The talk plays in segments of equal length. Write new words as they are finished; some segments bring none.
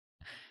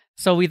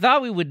So we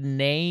thought we would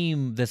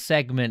name the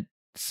segment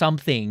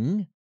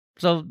something.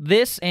 So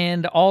this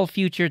and all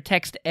future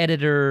text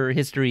editor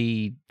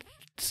history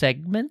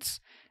segments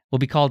will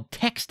be called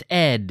Text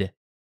Ed.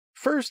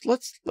 First,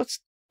 let's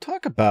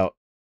talk about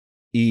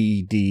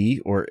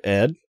ED or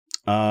Ed.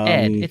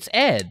 Ed. It's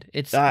Ed.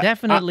 It's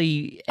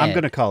definitely Ed. I'm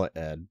going to call it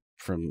Ed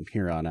from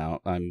here on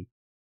out.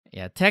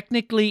 Yeah,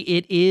 technically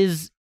it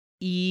is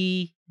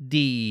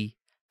ED.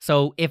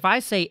 So if I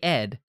say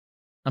Ed,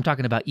 I'm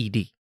talking about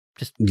ED.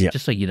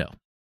 Just so you know.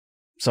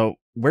 So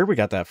where we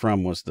got that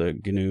from was the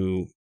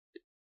GNU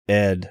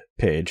Ed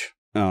page.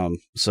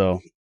 So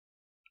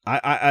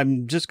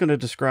I'm just going to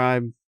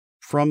describe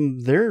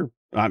from their.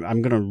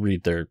 I'm going to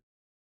read their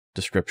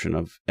description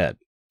of Ed.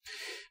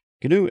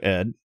 GNU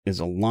Ed is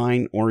a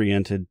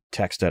line-oriented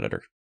text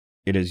editor.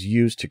 It is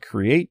used to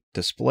create,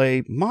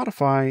 display,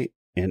 modify,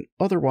 and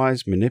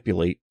otherwise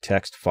manipulate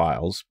text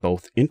files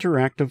both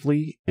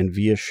interactively and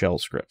via shell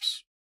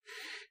scripts.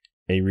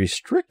 A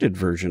restricted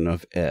version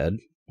of Ed,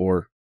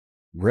 or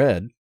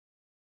RED,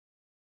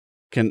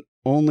 can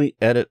only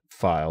edit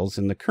files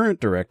in the current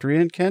directory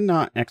and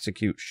cannot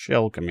execute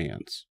shell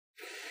commands.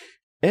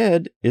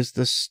 Ed is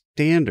the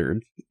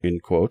standard, in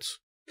quotes,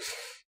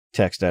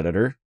 text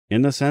editor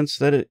in the sense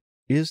that it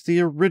is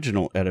the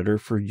original editor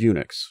for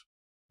Unix,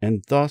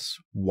 and thus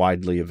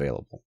widely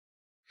available.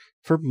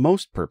 For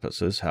most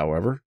purposes,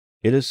 however,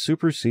 it is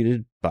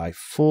superseded by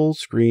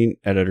full-screen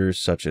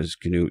editors such as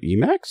GNU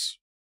Emacs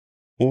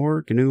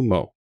or GNU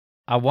Mo.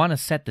 I want to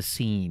set the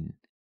scene.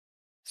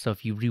 So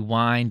if you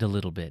rewind a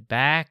little bit,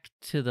 back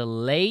to the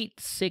late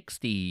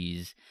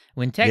 60s,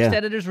 when text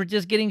editors were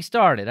just getting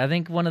started. I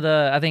think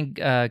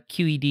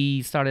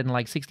QED started in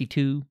like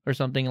 62 or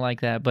something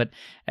like that. But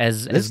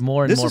as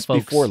more and more folks... This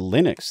is before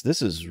Linux.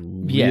 This is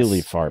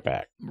really far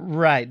back.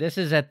 Right. This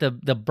is at the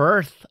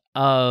birth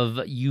of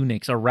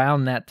Unix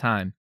around that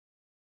time.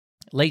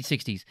 Late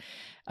 60s.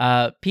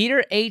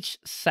 Peter H.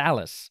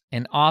 Salus,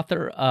 the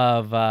author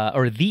of A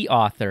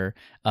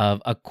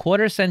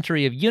Quarter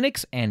Century of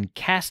Unix and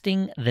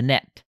Casting the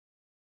Net,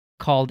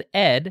 called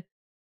Ed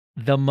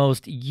the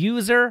most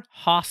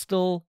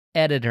user-hostile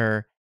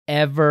editor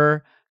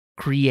ever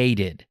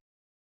created.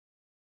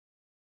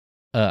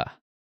 And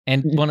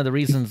one of the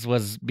reasons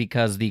was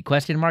because the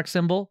question mark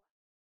symbol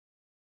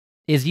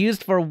is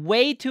used for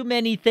way too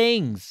many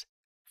things.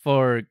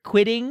 For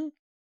quitting,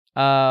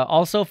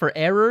 also for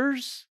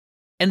errors.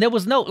 And there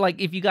was no,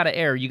 like, if you got an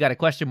error, you got a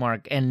question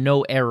mark and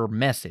no error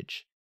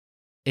message.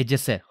 It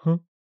just said, huh?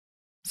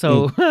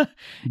 So,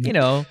 you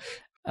know,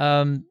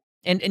 and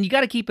you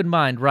got to keep in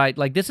mind, right?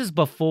 Like, this is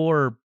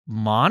before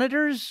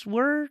monitors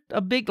were a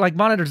big, like,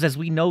 monitors as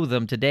we know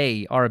them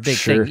today are a big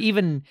thing.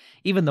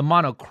 Even the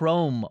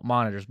monochrome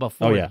monitors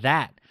before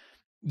that,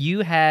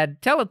 you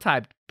had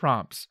teletyped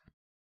prompts.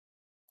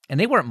 And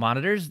they weren't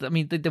monitors. I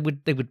mean,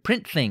 they would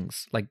print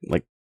things, like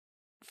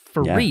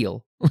for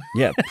real.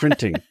 Yeah,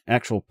 printing,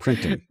 actual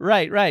printing.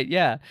 Right,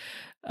 yeah.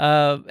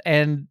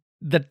 And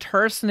the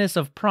terseness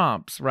of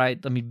prompts, right?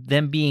 I mean,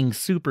 them being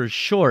super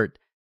short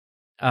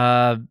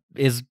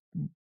is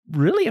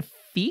really a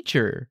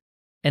feature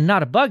and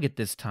not a bug at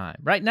this time.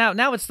 Right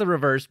now it's the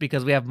reverse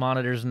because we have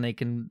monitors and they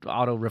can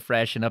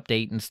auto-refresh and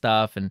update and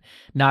stuff, and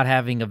not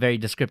having a very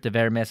descriptive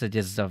error message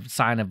is a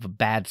sign of a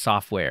bad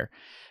software.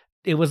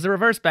 It was the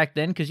reverse back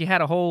then because you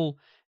had a whole,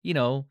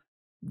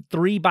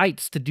 3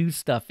 bytes to do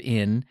stuff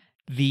in.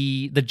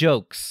 The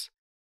jokes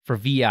for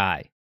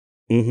VI.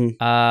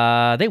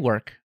 Mm-hmm. They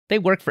work. They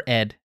work for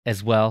Ed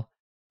as well.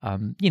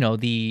 I've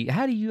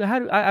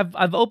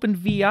opened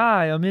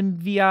VI. I'm in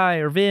VI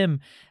or Vim.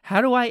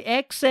 How do I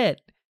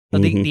exit?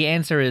 Mm-hmm. The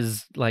answer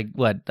is like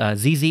what?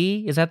 ZZ,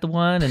 is that the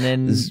one? And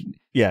then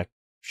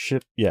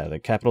the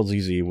capital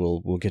ZZ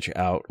will get you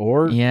out,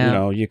 or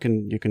you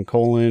can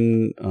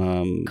colon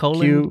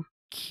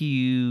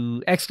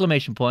Q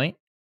exclamation point.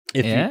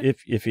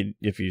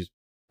 If you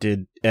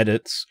did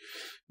edits,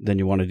 then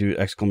you want to do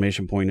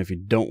exclamation point. If you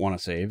don't want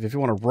to save, if you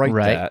want to write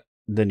that,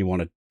 then you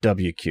want to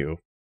WQ.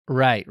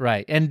 Right.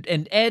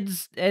 And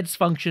Ed's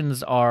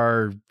functions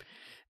are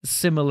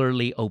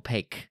similarly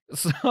opaque.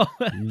 So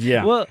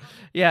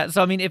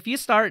So I mean, if you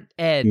start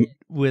Ed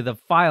with a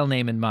file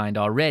name in mind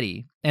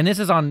already, and this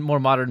is on more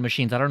modern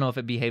machines, I don't know if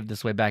it behaved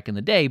this way back in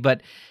the day,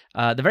 but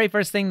the very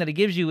first thing that it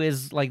gives you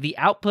is like the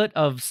output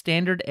of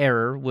standard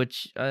error,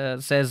 which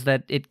says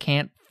that it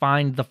can't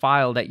find the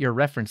file that you're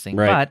referencing,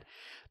 but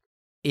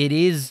it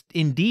is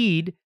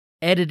indeed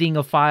editing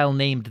a file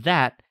named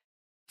that,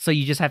 so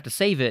you just have to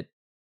save it,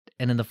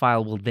 and then the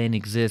file will then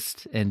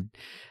exist. And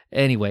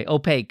anyway,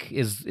 opaque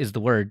is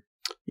the word.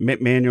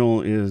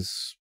 Manual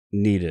is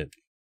needed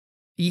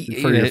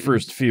for your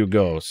first few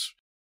goes.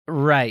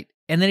 Right.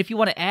 And then if you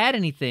want to add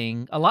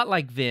anything, a lot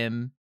like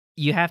Vim,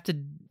 you have to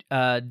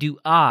do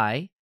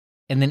I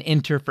and then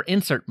enter for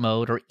insert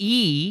mode, or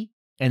E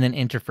and then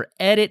enter for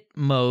edit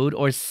mode,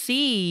 or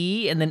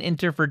C and then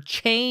enter for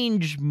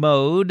change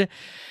mode.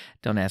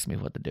 Don't ask me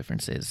what the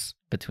difference is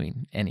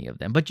between any of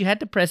them, but you had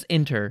to press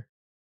enter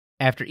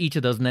after each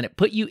of those, and then it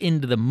put you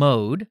into the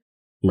mode.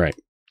 Right.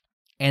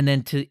 And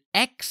then to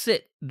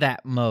exit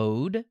that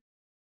mode,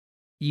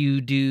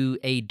 you do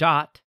a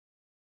dot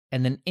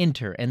and then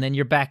enter, and then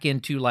you're back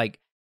into like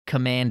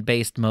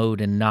command-based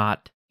mode and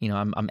not,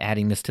 I'm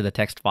adding this to the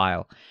text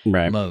file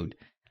mode.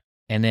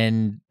 And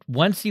then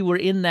once you were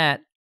in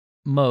that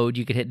mode,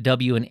 you could hit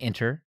W and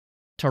enter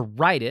to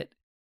write it,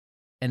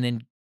 and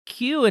then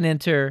Q and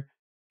enter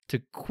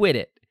to quit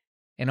it.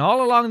 And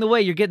all along the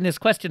way, you're getting this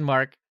question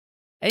mark,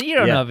 and you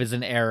don't know if it's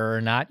an error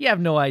or not. You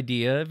have no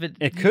idea if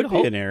it could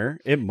be an error.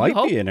 It might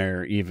be an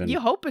error even. You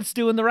hope it's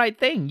doing the right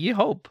thing. You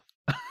hope.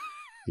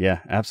 Yeah,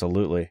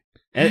 absolutely.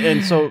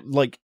 And so,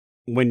 like,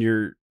 when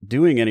you're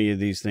doing any of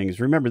these things,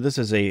 remember, this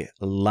is a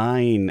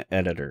line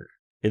editor.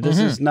 This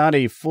is not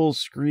a full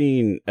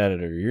screen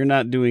editor. You're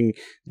not doing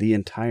the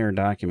entire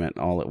document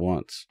all at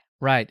once.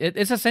 Right.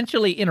 It's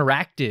essentially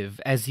interactive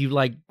as you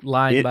like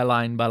line by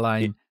line by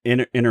line.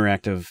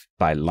 Interactive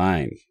by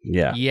line.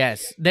 Yeah.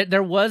 Yes.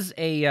 There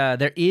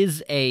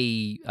is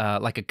a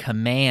like a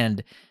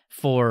command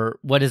for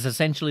what is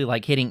essentially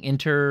like hitting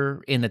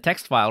enter in the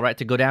text file, right?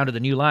 To go down to the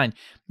new line.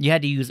 You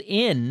had to use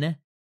in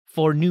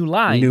for new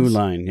lines. New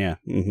line, yeah.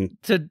 Mm-hmm.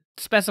 To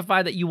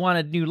specify that you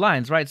wanted new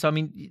lines, right? So, I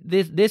mean,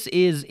 this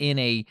is in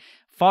a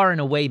far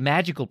and away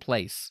magical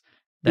place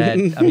that,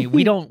 I mean,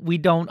 we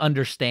don't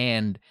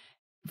understand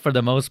for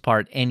the most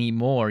part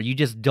anymore. You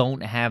just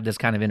don't have this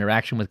kind of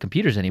interaction with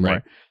computers anymore.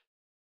 Right.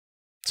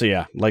 So,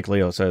 yeah, like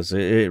Leo says,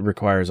 it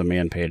requires a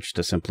man page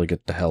to simply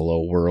get the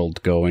hello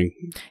world going.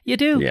 You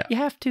do. Yeah. You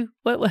have to.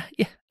 What?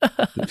 Yeah.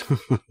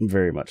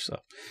 Very much so.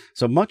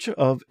 So much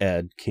of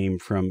Ed came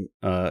from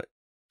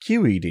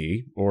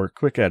QED, or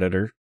Quick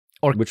Editor,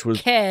 which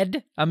was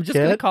KED. I'm just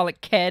going to call it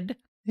KED.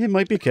 It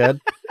might be KED.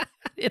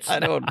 I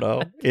don't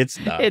know. It's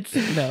not. It's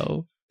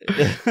no.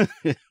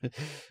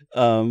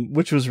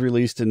 Which was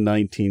released in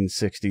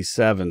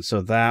 1967.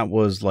 So that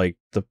was like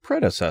the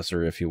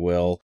predecessor, if you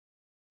will,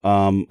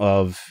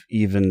 of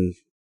even,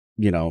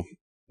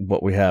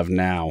 what we have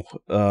now.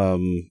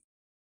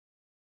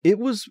 It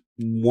was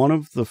one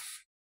of the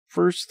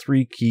first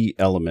three key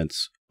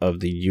elements of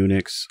the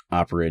Unix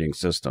operating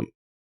system.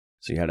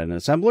 So you had an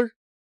assembler,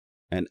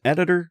 an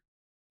editor,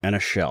 and a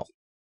shell.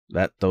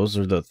 Those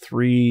are the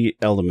three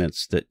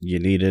elements that you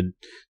needed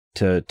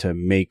to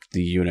make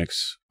the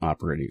Unix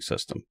operating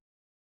system.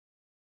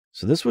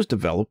 So this was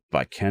developed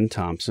by Ken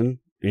Thompson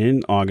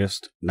in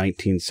August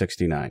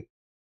 1969.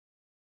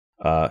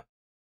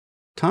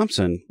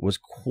 Thompson was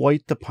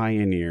quite the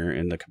pioneer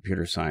in the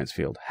computer science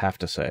field, have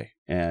to say.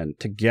 And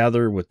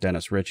together with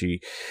Dennis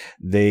Ritchie,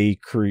 they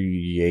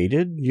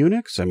created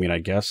Unix. I mean, I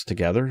guess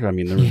together. I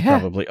mean, there was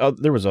probably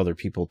there was other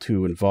people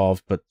too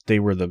involved, but they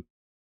were the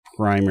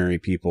primary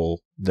people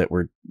that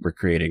were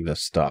creating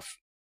this stuff.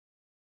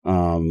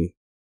 And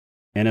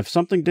if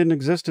something didn't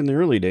exist in the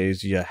early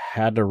days, you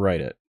had to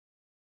write it.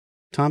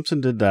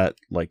 Thompson did that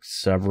like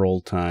several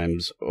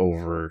times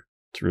over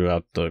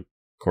throughout the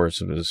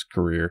course of his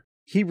career.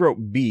 He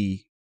wrote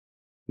B,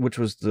 which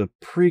was the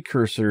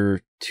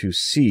precursor to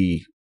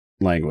C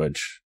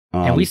language.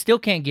 And we still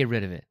can't get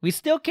rid of it. We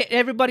still can't.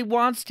 Everybody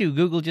wants to.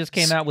 Google just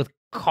came out with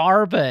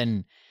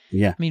Carbon.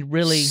 Yeah. I mean,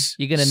 really?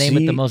 You're going to name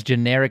it the most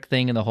generic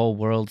thing in the whole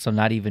world, so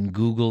not even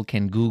Google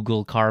can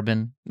Google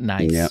Carbon?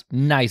 Nice. Yep.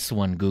 Nice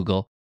one,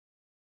 Google.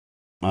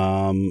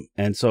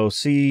 And so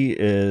C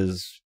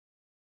is,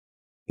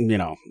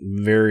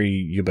 very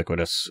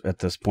ubiquitous at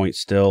this point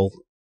still,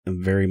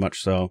 very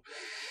much so.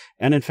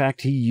 And in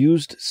fact, he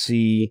used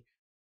C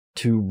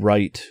to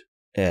write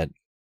Ed.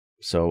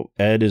 So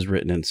Ed is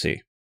written in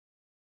C.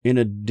 In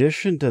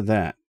addition to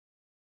that,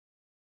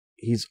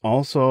 he's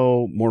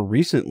also more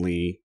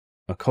recently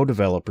a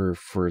co-developer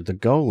for the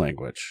Go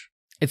language.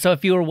 And so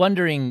if you were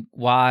wondering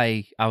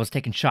why I was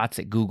taking shots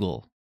at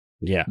Google,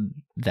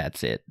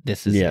 that's it.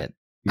 This is it.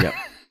 Yeah.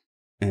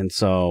 And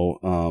so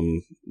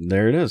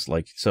there it is.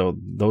 So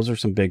those are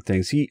some big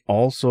things. He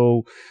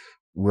also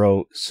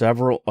wrote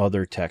several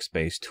other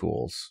text-based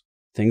tools,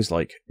 things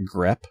like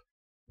grep,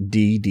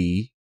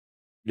 DD,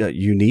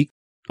 Unique,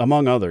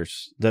 among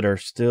others, that are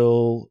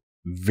still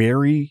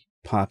very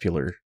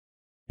popular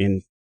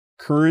in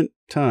current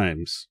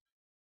times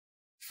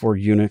for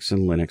Unix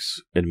and Linux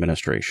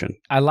administration.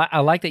 I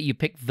like that you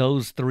picked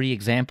those three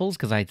examples,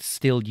 because I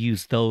still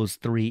use those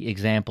three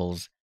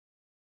examples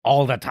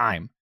all the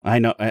time. I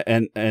know,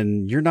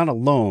 and you're not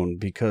alone,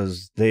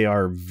 because they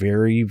are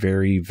very,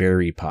 very,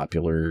 very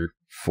popular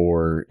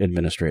for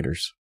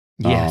administrators.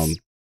 Yes.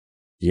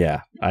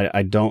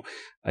 I don't,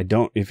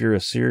 if you're a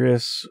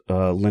serious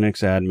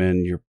Linux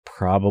admin,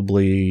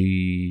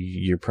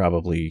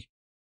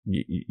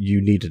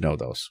 you need to know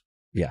those.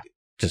 Yeah,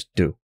 just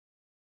do.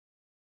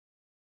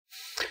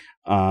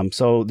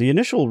 So the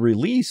initial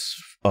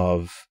release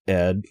of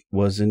Ed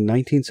was in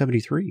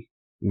 1973,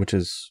 which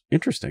is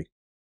interesting,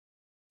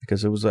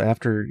 because it was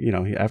after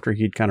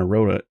he'd kind of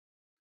wrote it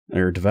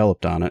or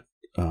developed on it.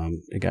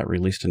 It got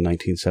released in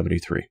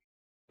 1973.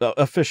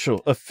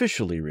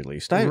 Officially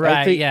released.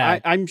 I think,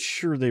 I'm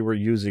sure they were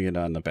using it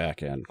on the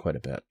back end quite a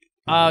bit.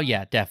 Oh,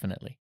 yeah,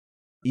 definitely.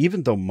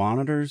 Even though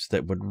monitors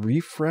that would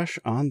refresh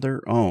on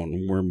their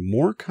own were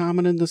more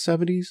common in the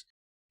 70s,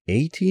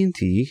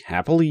 AT&T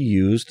happily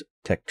used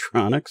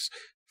Tektronix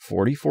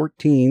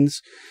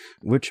 4014s,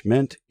 which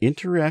meant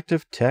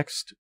interactive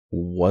text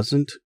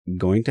wasn't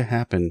going to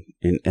happen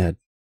in Ed.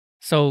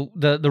 So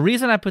the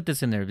reason I put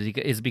this in there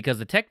is because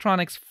the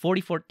Tektronix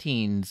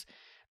 4014s,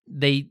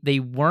 they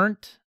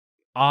weren't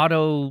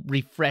auto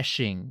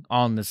refreshing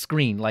on the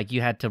screen. Like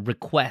you had to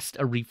request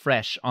a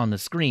refresh on the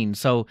screen.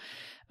 So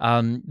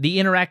the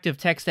interactive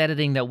text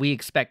editing that we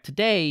expect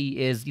today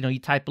is, you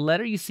type a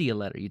letter, you see a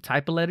letter. You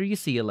type a letter, you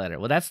see a letter.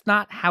 Well, that's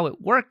not how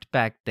it worked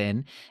back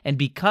then. And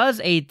because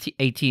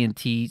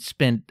AT&T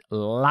spent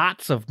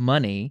lots of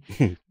money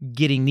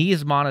getting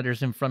these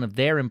monitors in front of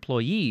their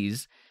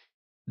employees,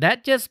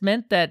 that just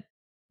meant that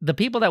the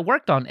people that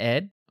worked on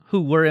Ed,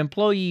 who were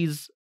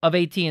employees of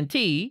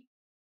AT&T,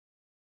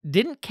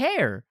 didn't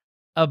care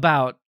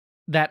about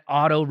that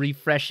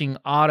auto-refreshing,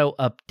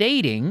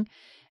 auto-updating,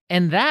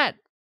 and that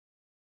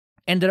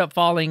ended up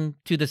falling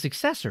to the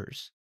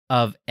successors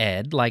of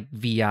Ed, like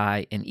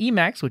VI and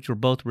Emacs, which were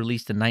both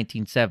released in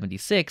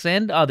 1976,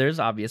 and others,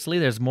 obviously.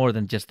 There's more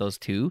than just those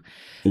two.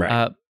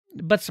 Right.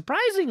 But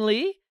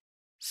surprisingly,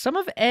 some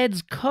of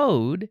Ed's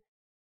code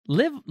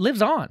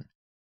lives on.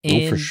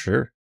 For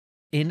sure.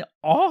 In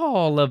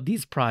all of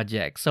these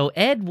projects. So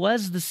Ed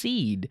was the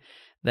seed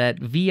that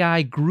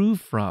VI grew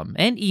from.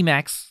 And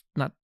Emacs,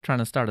 not trying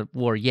to start a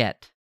war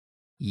yet.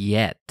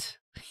 We'll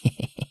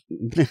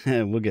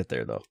get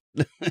there, though.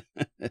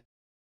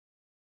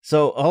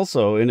 So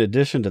also, in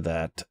addition to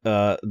that,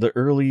 the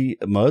early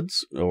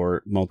MUDs,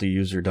 or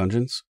multi-user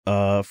dungeons,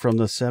 from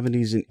the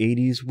 70s and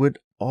 80s would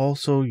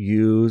also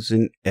use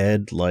an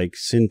Ed-like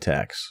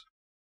syntax.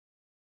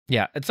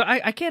 Yeah, so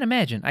I can't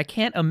imagine. I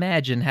can't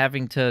imagine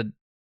having to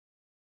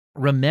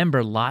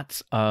remember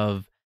lots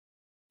of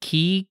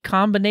key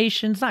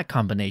combinations, not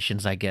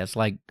combinations, I guess,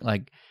 like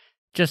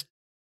just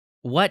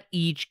what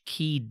each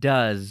key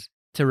does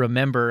to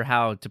remember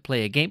how to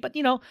play a game. But,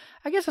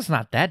 I guess it's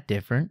not that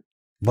different.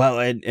 Well,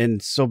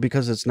 and so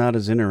because it's not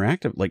as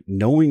interactive, like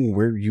knowing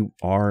where you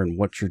are and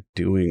what you're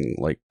doing,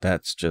 like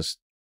that's just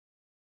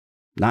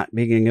not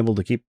being able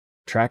to keep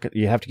track of.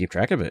 You have to keep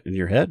track of it in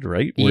your head,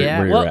 right?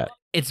 Where you're at.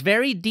 It's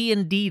very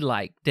D&D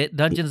like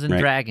Dungeons and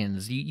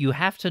Dragons. You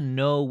have to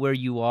know where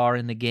you are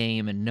in the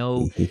game and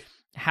know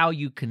how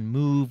you can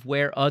move,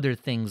 where other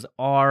things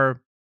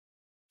are.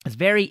 It's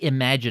very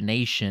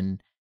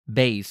imagination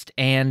based,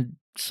 and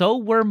so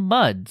were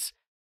MUDs.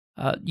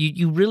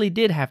 You really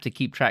did have to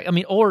keep track. I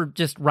mean, or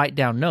just write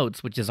down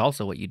notes, which is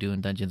also what you do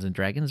in Dungeons and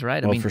Dragons,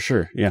 right? I mean, for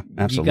sure. Yeah,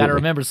 absolutely. You got to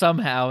remember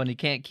somehow, and you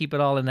can't keep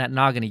it all in that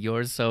noggin of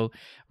yours, so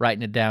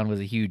writing it down was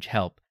a huge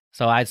help.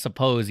 So I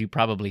suppose you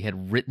probably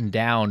had written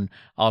down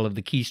all of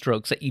the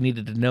keystrokes that you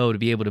needed to know to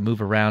be able to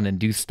move around and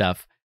do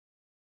stuff.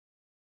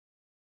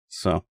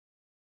 So,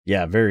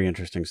 yeah, very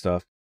interesting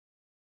stuff.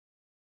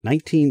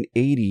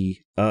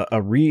 1980,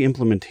 a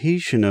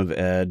re-implementation of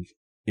Ed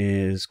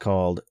is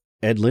called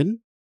Edlin.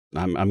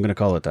 I'm going to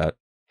call it that.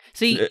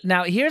 See,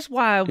 now here's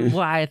why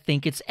I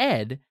think it's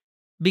Ed,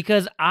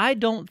 because I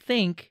don't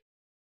think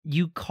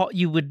you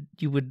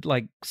would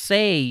like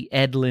say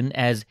Edlin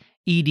as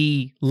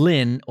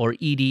Edlin or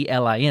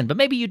Edlin, but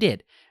maybe you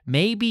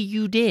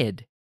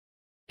did.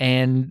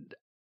 And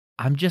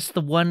I'm just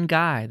the one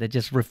guy that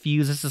just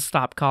refuses to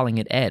stop calling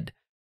it Ed.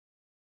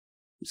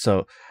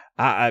 So,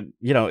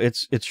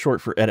 it's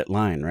short for edit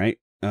line, right?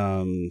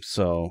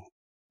 So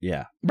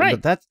yeah,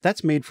 right. But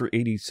that's made for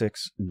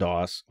 86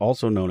 DOS,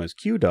 also known as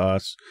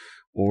QDOS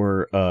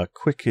or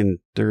Quick and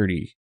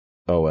Dirty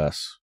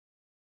OS.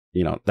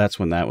 That's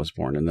when that was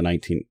born in the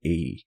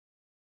 1980.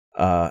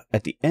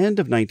 At the end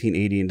of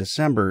 1980 in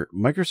December,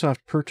 Microsoft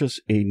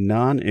purchased a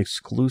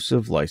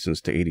non-exclusive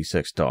license to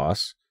 86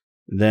 DOS.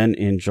 Then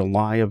in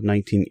July of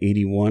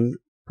 1981,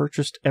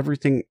 purchased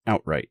everything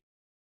outright.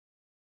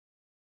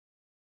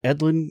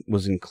 Edlin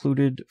was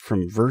included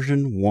from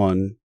version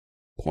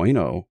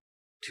 1.0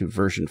 to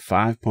version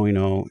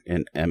 5.0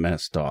 in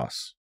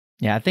MS-DOS.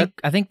 Yeah,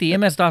 I think the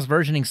MS-DOS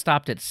versioning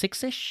stopped at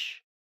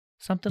 6-ish,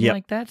 something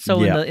like that.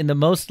 So in the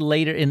most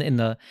later in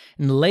the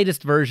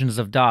latest versions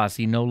of DOS,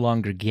 you no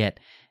longer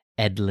get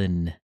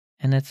Edlin,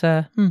 and that's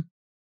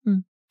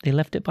they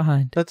left it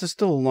behind. That's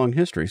still a long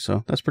history,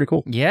 so that's pretty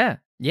cool. Yeah.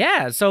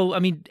 So I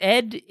mean,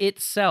 Ed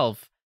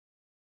itself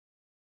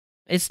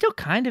is still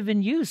kind of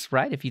in use,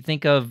 right? If you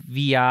think of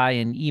VI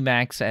and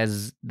Emacs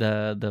as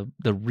the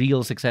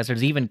real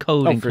successors, even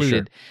code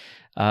included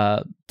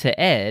to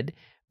Ed.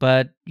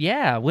 But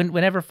yeah,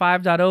 whenever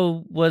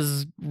 5.0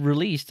 was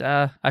released,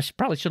 I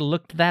probably should have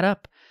looked that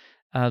up.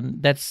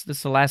 That's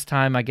the last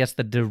time, I guess,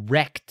 the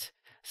direct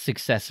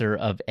successor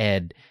of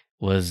Ed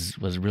was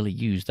really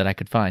used that I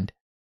could find.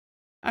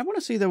 I want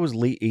to say that was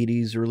late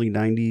 80s, early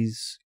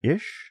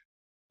 90s-ish.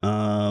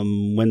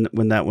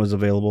 When that was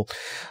available.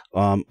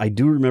 I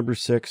do remember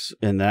 6,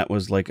 and that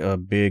was like a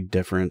big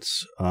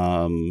difference.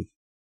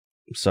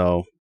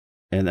 So,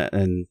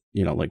 and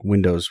like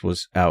Windows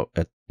was out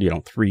at,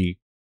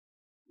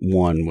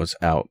 3.1 was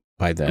out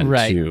by then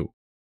too.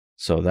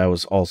 So that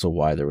was also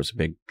why there was a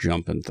big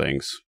jump in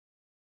things.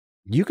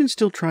 You can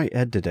still try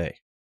Ed today.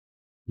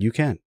 You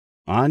can,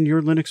 on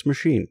your Linux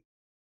machine.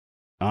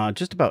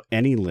 just about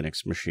any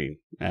Linux machine,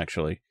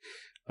 actually.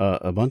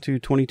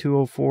 Ubuntu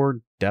 2204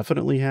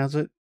 definitely has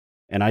it.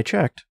 And I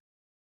checked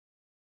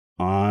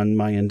on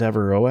my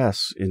Endeavor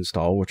OS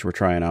install, which we're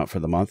trying out for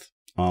the month.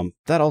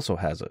 That also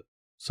has it.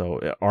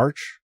 So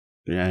Arch,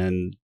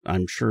 and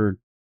I'm sure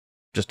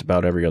just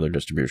about every other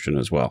distribution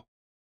as well.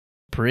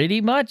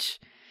 Pretty much.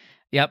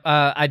 Yep,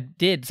 I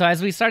did. So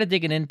as we started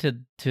digging into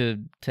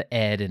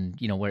Ed and,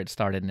 you know, where it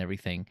started and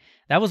everything,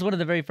 that was one of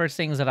the very first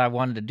things that I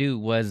wanted to do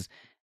was,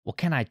 well,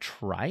 can I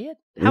try it?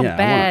 How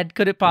bad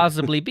could it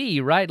possibly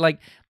be, right? Like,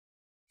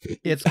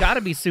 it's got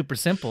to be super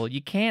simple.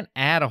 You can't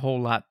add a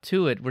whole lot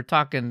to it. We're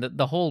talking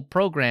the whole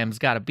program's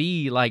got to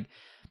be like,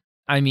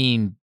 I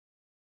mean,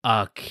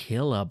 a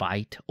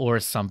kilobyte or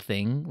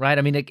something, right?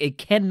 I mean, it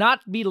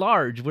cannot be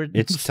large.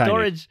 It's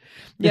storage.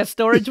 Tiny. Yeah,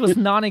 storage was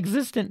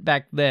non-existent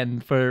back then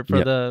for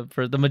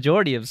the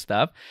majority of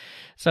stuff.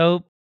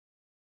 So,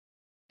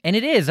 and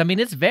it is. I mean,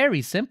 it's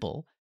very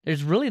simple.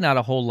 There's really not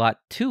a whole lot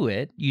to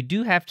it. You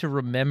do have to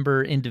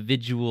remember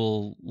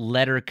individual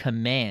letter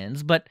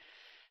commands, but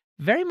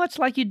very much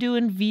like you do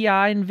in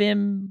VI and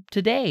Vim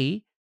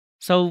today.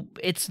 So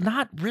it's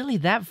not really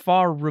that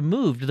far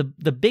removed.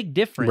 The big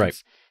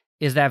difference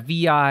is that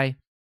VI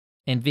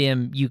and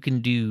Vim, you can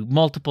do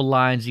multiple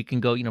lines. You can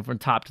go, you know, from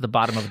top to the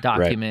bottom of a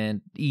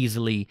document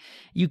easily.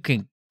 You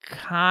can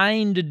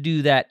kind of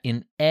do that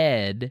in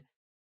Ed,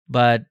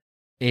 but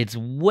it's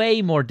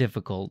way more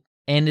difficult,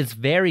 and it's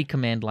very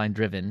command line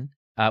driven.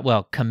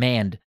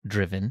 Command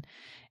driven.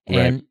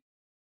 And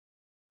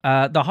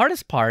the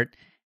hardest part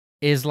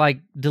is like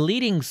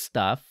deleting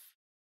stuff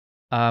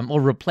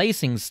or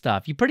replacing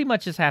stuff. You pretty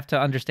much just have to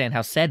understand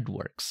how sed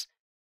works.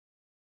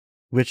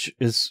 Which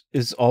is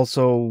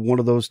also one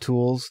of those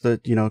tools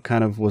that, you know,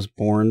 kind of was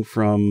born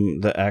from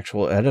the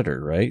actual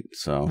editor, right?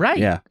 So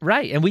right.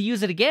 And we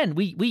use it again.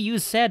 We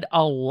use sed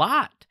a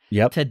lot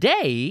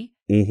today,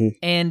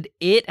 and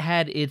it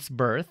had its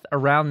birth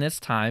around this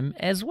time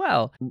as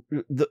well.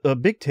 A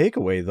big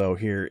takeaway, though,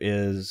 here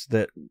is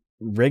that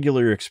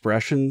regular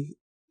expressions,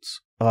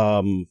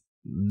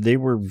 they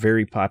were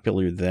very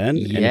popular then.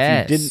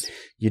 Yes. And if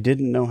you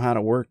didn't know how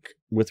to work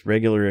with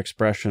regular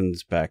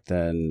expressions back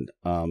then,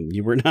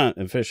 you were not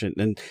efficient.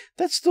 And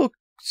that's still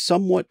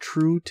somewhat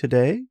true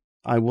today,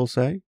 I will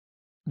say.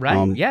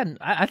 Right. Yeah,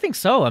 I think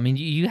so. I mean,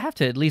 you have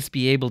to at least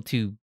be able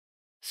to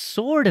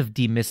sort of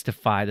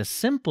demystify the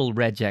simple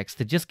regex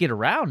to just get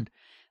around.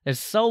 There's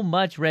so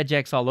much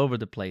regex all over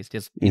the place,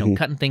 just, you know,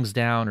 cutting things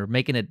down or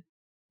making it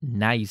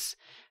nice.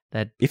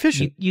 That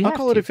efficient. I'll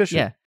call it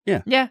efficient.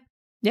 Yeah.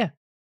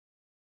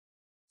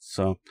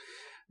 So,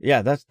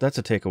 yeah, that's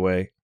a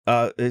takeaway.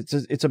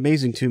 It's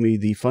amazing to me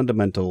the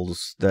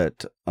fundamentals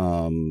that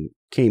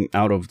came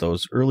out of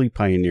those early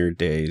pioneer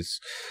days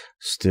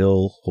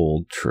still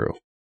hold true.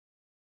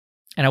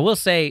 And I will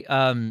say,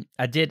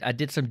 I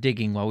did some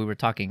digging while we were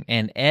talking,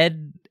 and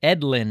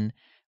Edlin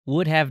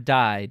would have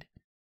died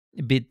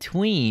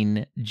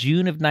between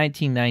June of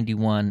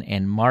 1991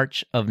 and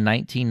March of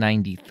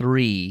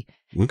 1993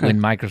 when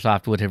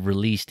Microsoft would have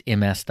released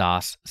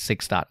MS-DOS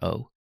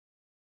 6.0.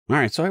 All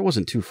right, so I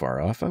wasn't too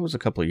far off. I was a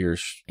couple of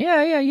years.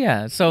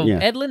 Yeah. So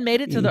Edlin made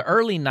it to the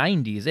early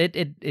 90s.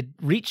 It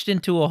reached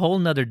into a whole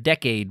nother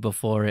decade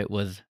before it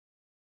was.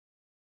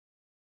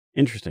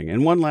 Interesting.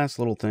 And one last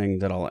little thing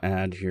that I'll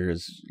add here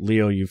is,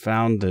 Leo, you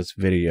found this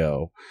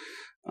video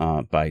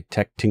by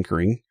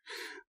Tektronix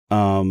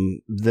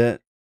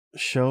that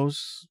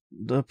shows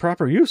the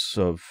proper use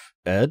of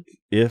Ed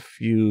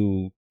if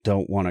you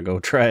don't want to go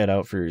try it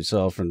out for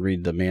yourself and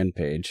read the man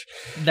page.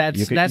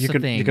 That's the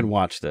thing. You can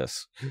watch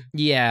this.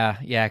 Yeah,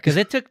 because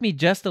it took me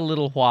just a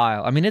little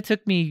while. I mean, it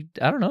took me,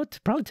 I don't know, it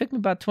probably took me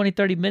about 20,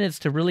 30 minutes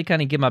to really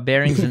kind of get my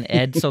bearings in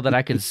Ed so that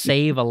I could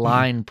save a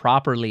line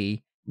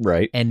properly.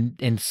 Right.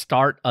 And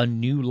start a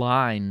new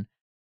line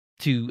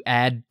to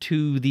add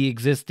to the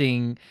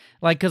existing,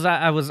 like, because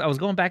I was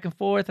going back and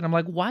forth, and I'm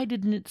like, why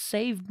didn't it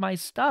save my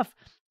stuff?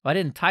 Well, I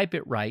didn't type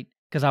it right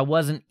because I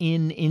wasn't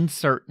in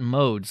insert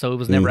mode, so it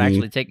was never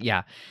actually taken.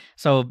 Yeah.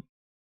 So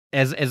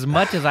as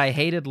much as I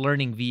hated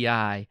learning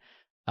VI,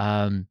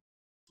 at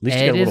least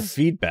you get a little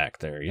feedback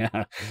there.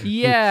 Yeah.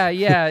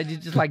 Yeah.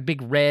 Just like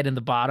big red in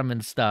the bottom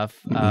and stuff.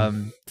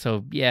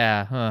 So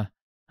yeah.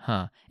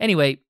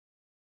 Anyway,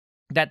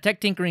 that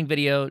tech tinkering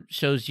video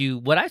shows you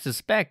what I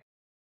suspect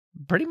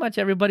pretty much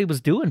everybody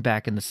was doing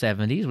back in the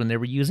 70s when they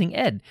were using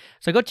Ed.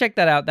 So go check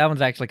that out. That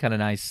one's actually kind of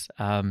nice.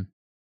 And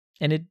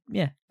it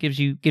gives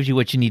you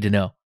what you need to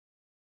know.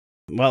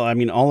 Well, I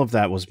mean, all of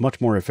that was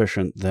much more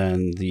efficient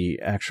than the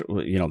actual,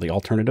 the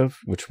alternative,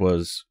 which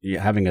was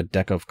having a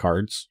deck of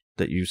cards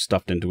that you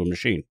stuffed into a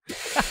machine.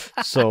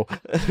 So,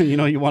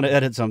 you want to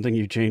edit something,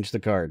 you change the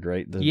card,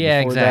 right?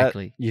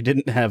 Exactly. You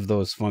didn't have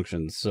those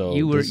functions. So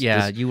you were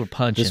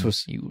punching.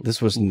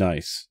 This was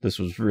nice. This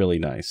was really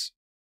nice.